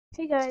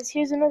Hey guys,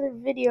 here's another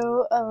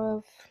video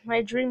of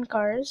my dream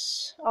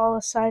cars, all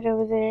aside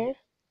over there.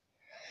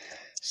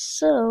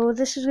 So,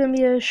 this is going to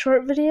be a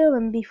short video,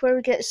 and before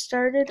we get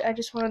started, I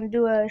just want to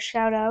do a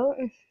shout out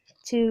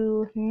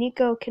to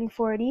Nico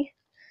Conforti.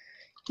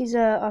 He's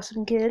an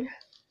awesome kid.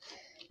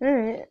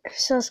 Alright,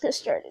 so let's get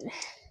started.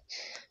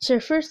 So,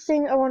 first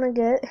thing I want to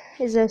get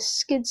is a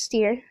skid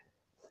steer.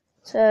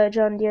 It's a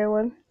John Deere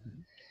one.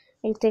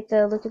 You take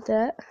a look at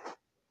that.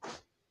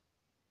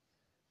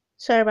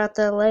 Sorry about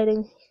the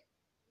lighting,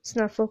 it's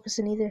not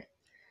focusing either.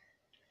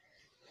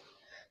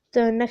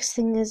 The next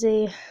thing is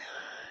a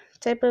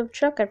type of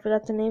truck, I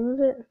forgot the name of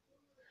it.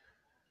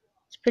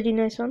 It's a pretty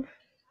nice one.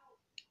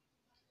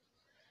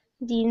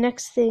 The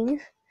next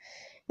thing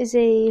is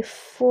a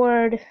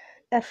Ford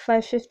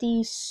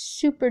F550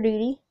 Super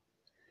Duty.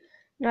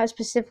 Not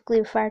specifically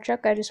a fire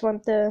truck, I just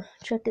want the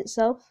truck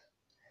itself.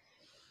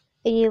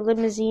 A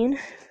limousine.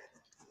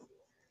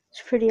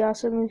 It's pretty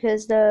awesome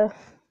because the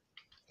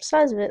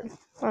size of it,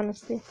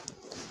 honestly.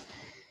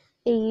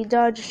 A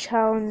Dodge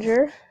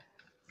Challenger.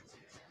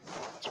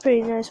 It's a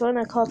pretty nice one.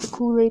 I call it the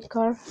Kool-Aid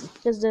car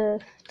because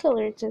the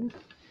color it's in.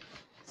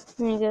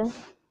 There you go.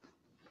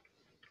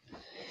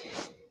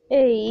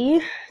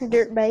 A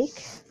dirt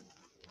bike.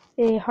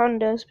 A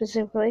Honda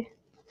specifically.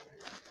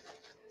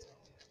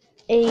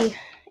 A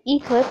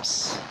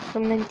Eclipse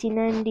from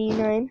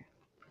 1999.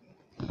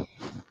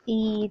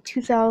 A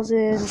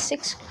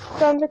 2006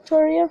 Crown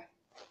Victoria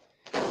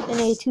and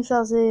a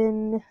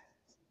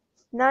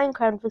 2009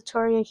 Crown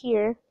Victoria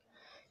here.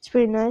 It's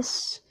pretty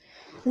nice.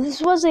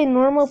 This was a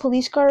normal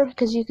police car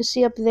because you can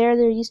see up there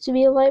used to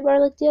be a light bar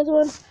like the other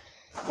one,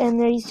 and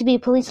there used to be a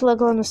police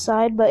logo on the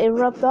side, but it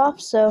rubbed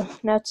off, so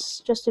now it's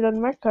just an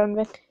unmarked Crown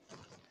Vic.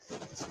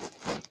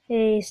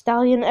 A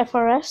Stallion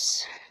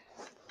FRS.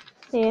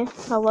 Yeah,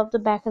 I love the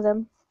back of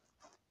them.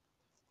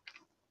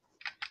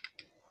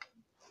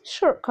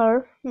 Short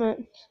car, but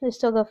they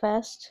still go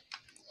fast.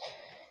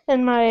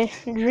 And my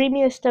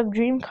dreamiest of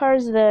dream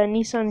cars, the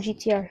Nissan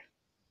GTR.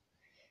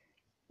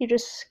 You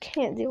just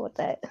can't deal with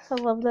that. I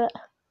love that.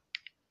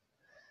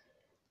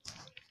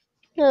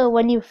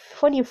 When you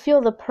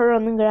feel the purr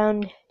on the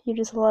ground, you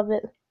just love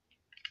it.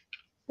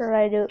 Or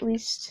I do, at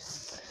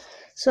least.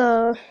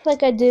 So,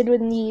 like I did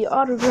with the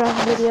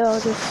autograph video, I'll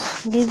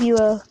just give you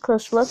a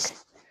close look,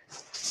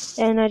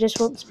 and I just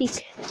won't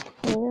speak.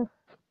 Yeah.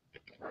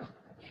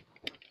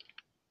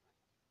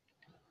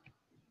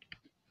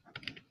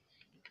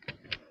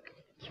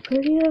 It's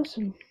pretty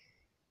awesome.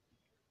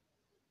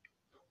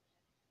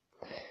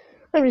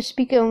 I'm just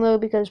speaking low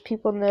because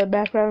people in the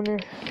background are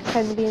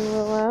kind of being a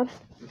little loud.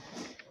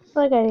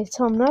 Like I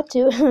tell them not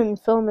to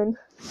and filming.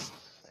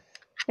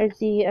 There's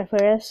the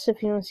FRS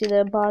if you want to see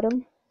the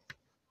bottom.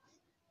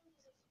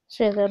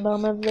 Show the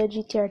bottom of the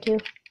GTR too.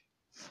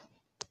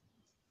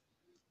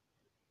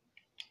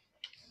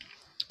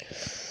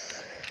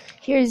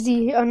 Here's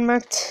the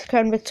unmarked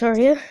Crown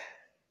Victoria.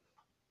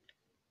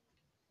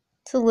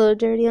 It's a little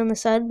dirty on the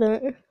side,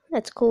 but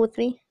that's cool with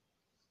me.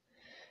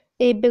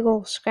 A big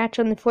old scratch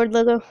on the Ford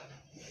logo.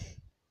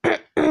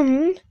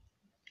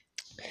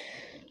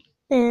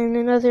 And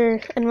another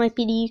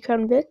NYPD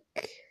Crown Vic.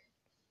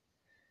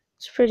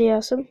 It's pretty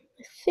awesome.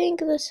 I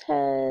think this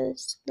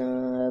has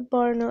the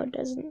bar. No, it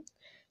doesn't.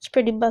 It's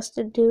pretty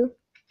busted too.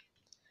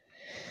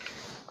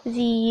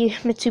 The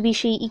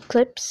Mitsubishi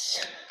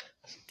Eclipse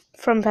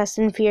from Fast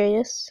and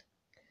Furious.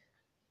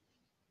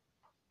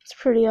 It's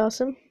pretty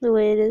awesome the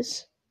way it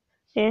is.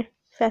 Yeah,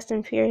 Fast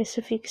and Furious,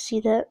 if you can see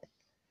that.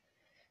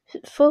 If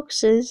it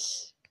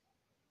focuses,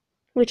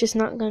 which is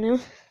not gonna.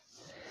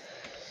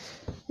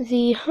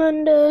 The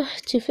Honda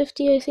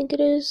 250, I think it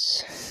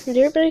is.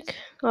 Dirt bike,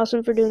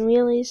 awesome for doing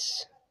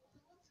wheelies.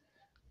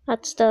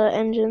 That's the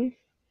engine.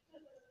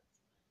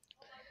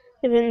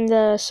 Even in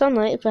the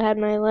sunlight, if I had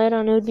my light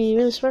on, it would be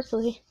really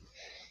sparkly.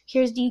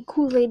 Here's the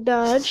Kool-Aid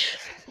Dodge.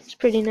 It's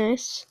pretty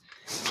nice.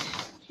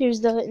 Here's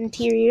the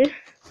interior.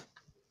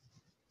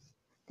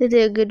 They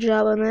did a good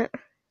job on that.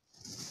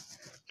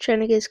 Trying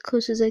to get as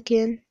close as I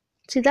can.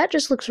 See, that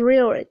just looks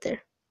real right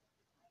there.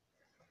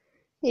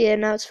 Yeah,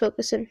 now it's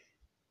focusing.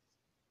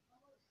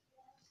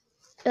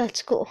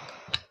 That's cool.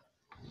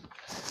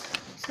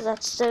 So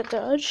that's the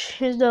Dodge.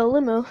 Here's the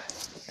limo.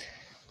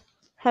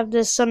 Have the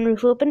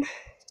sunroof open.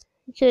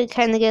 You could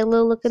kind of get a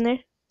little look in there.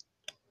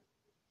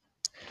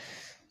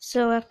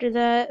 So after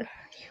that,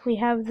 we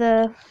have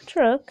the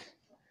truck,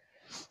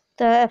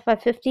 the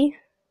F550.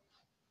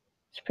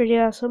 It's pretty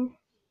awesome.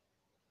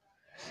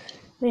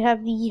 We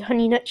have the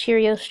Honey Nut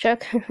Cheerios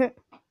truck.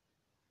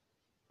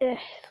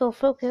 Full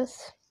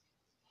focus.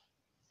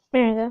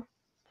 There you go.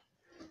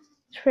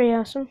 It's pretty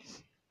awesome.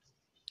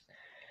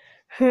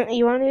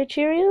 You want to do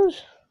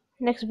Cheerios?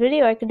 Next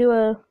video, I could do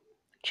a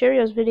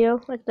Cheerios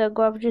video, like the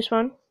guava juice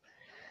one.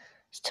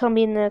 Just tell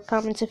me in the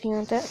comments if you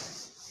want that.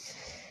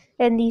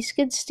 And the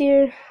skid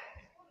steer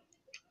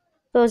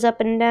goes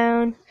up and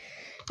down.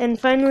 And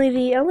finally,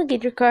 the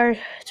alligator car.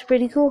 It's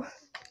pretty cool.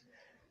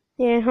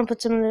 Yeah, I'll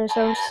put some of those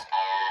sounds.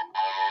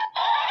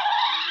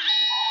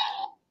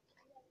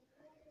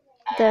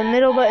 The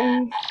middle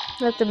button,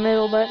 not the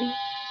middle button.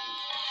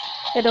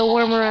 It'll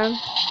worm around.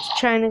 It's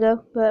trying to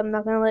go, but I'm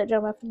not going to let it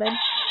jump off the bed.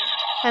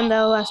 And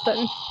the last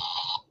button.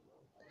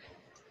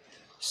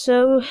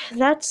 So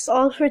that's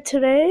all for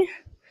today.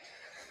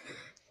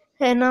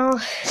 And I'll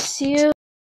see you